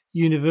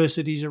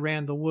universities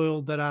around the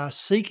world that are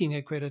seeking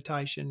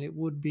accreditation. It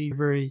would be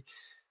very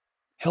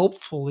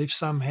helpful if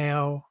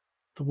somehow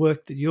the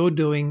work that you're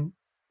doing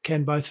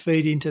can both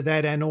feed into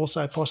that and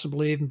also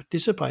possibly even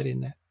participate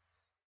in that.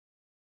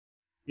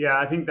 Yeah,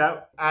 I think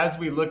that as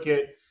we look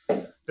at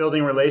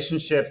building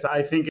relationships,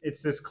 I think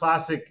it's this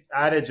classic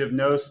adage of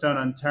no stone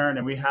unturned.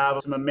 And we have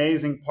some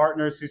amazing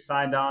partners who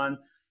signed on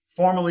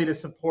formally to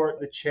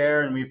support the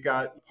chair. And we've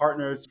got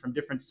partners from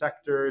different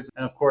sectors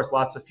and, of course,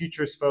 lots of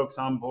futures folks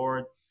on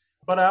board.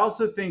 But I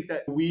also think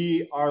that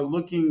we are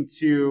looking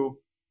to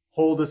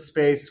hold a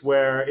space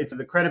where it's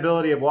the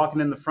credibility of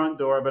walking in the front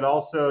door, but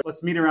also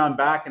let's meet around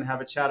back and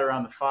have a chat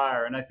around the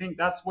fire. And I think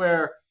that's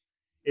where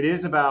it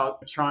is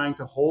about trying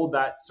to hold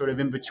that sort of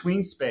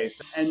in-between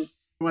space. And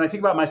when I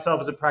think about myself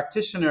as a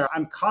practitioner,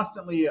 I'm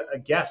constantly a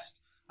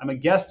guest. I'm a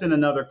guest in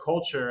another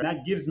culture. And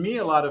that gives me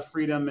a lot of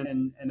freedom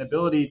and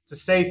ability to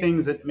say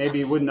things that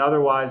maybe wouldn't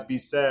otherwise be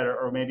said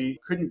or maybe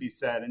couldn't be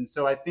said. And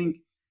so I think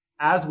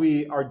as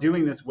we are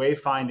doing this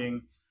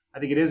wayfinding, I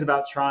think it is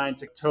about trying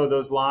to toe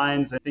those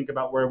lines and think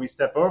about where we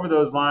step over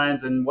those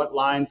lines and what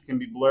lines can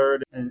be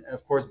blurred. And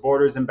of course,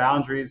 borders and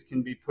boundaries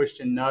can be pushed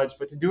and nudged,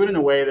 but to do it in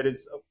a way that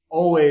is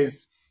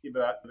always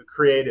about the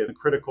creative, the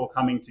critical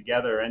coming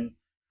together. And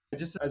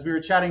just as we were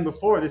chatting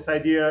before, this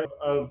idea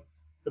of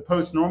the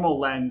post-normal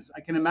lens, I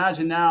can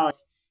imagine now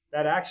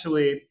that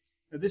actually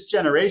this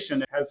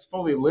generation has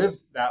fully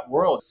lived that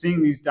world,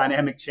 seeing these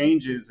dynamic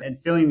changes and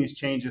feeling these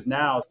changes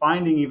now,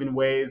 finding even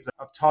ways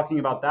of talking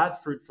about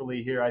that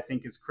fruitfully here, I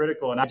think is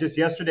critical. And I just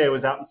yesterday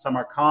was out in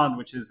Samarkand,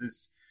 which is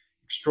this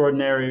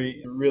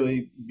extraordinary,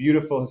 really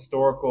beautiful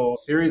historical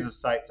series of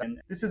sites.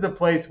 And this is a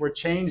place where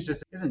change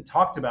just isn't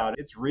talked about.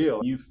 It's real.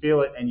 You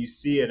feel it and you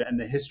see it, and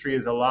the history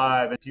is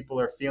alive and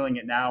people are feeling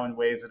it now in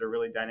ways that are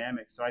really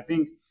dynamic. So I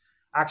think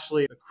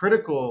actually the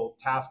critical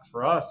task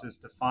for us is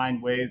to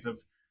find ways of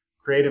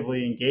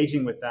creatively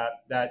engaging with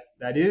that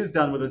is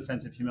done with a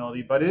sense of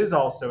humility, but is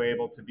also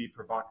able to be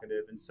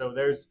provocative. And so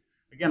there's,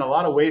 again, a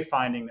lot of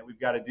wayfinding that we've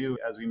got to do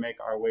as we make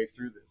our way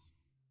through this.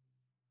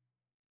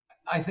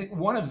 I think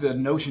one of the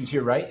notions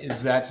here, right,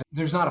 is that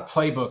there's not a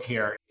playbook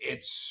here.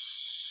 It's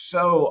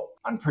so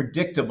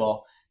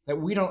unpredictable that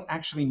we don't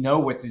actually know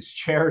what this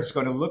chair is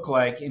going to look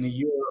like in a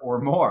year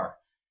or more.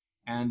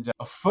 And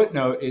a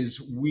footnote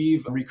is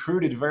we've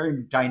recruited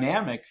very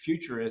dynamic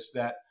futurists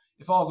that,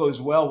 if all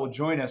goes well, will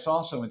join us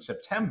also in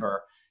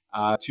September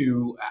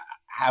to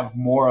have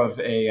more of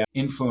a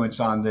influence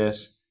on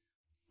this.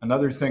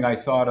 Another thing I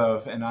thought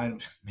of,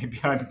 and maybe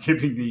I'm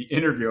giving the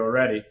interview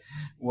already,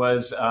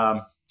 was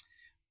a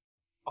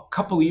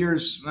couple of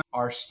years,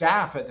 our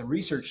staff at the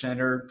research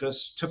center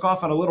just took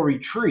off on a little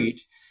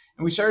retreat,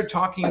 and we started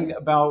talking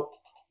about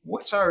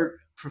what's our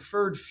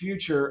preferred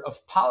future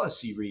of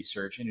policy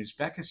research in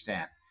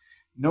Uzbekistan,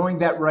 knowing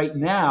that right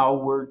now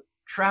we're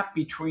trapped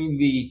between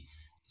the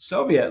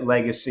Soviet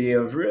legacy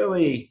of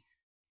really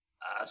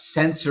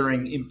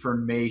censoring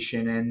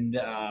information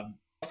and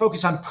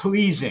focus on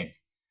pleasing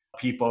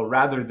people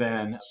rather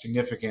than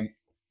significant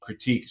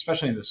critique,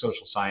 especially in the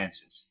social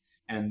sciences.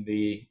 And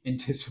the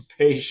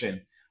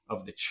anticipation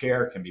of the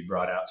chair can be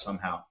brought out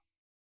somehow.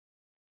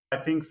 I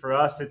think for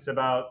us, it's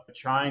about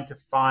trying to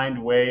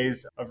find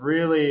ways of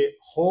really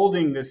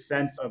holding this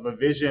sense of a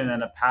vision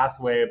and a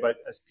pathway. But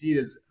as Pete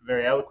has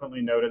very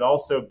eloquently noted,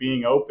 also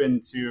being open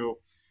to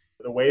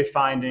the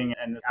wayfinding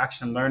and the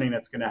action learning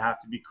that's going to have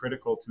to be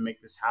critical to make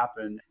this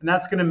happen. And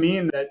that's going to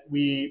mean that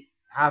we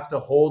have to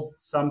hold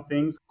some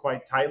things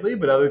quite tightly,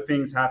 but other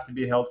things have to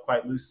be held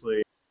quite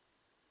loosely.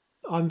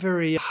 I'm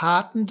very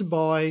heartened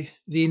by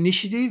the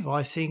initiative.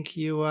 I think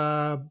you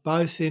are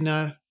both in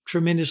a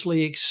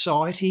tremendously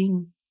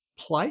exciting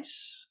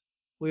place.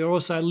 We are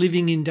also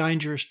living in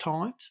dangerous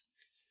times,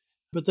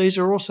 but these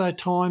are also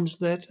times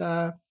that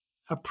are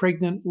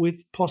pregnant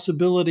with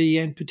possibility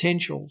and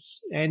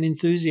potentials and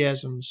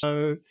enthusiasm.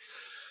 So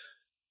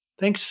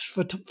thanks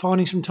for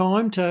finding some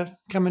time to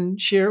come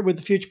and share it with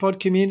the FuturePod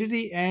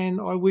community,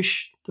 and I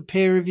wish the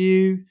pair of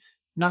you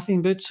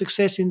nothing but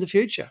success in the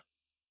future.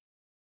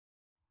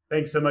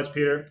 Thanks so much,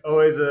 Peter.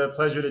 Always a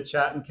pleasure to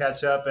chat and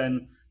catch up,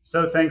 and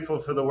so thankful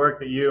for the work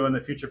that you and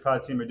the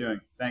FuturePod team are doing.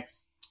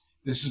 Thanks.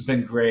 This has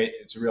been great.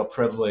 It's a real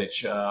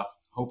privilege.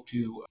 Hope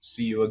to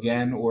see you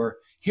again or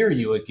hear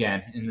you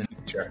again in the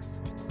future.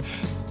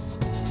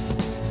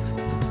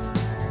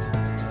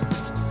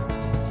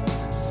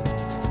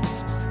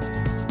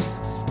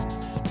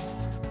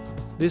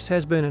 This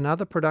has been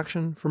another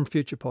production from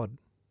FuturePod.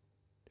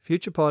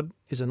 FuturePod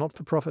is a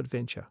not-for-profit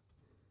venture.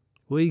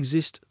 We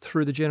exist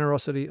through the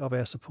generosity of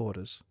our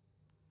supporters.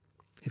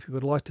 If you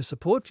would like to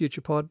support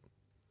FuturePod,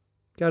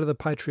 go to the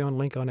Patreon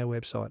link on our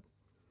website.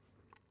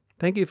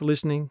 Thank you for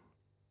listening.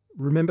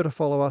 Remember to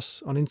follow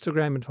us on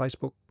Instagram and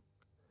Facebook.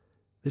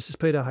 This is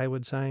Peter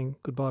Hayward saying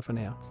goodbye for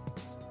now.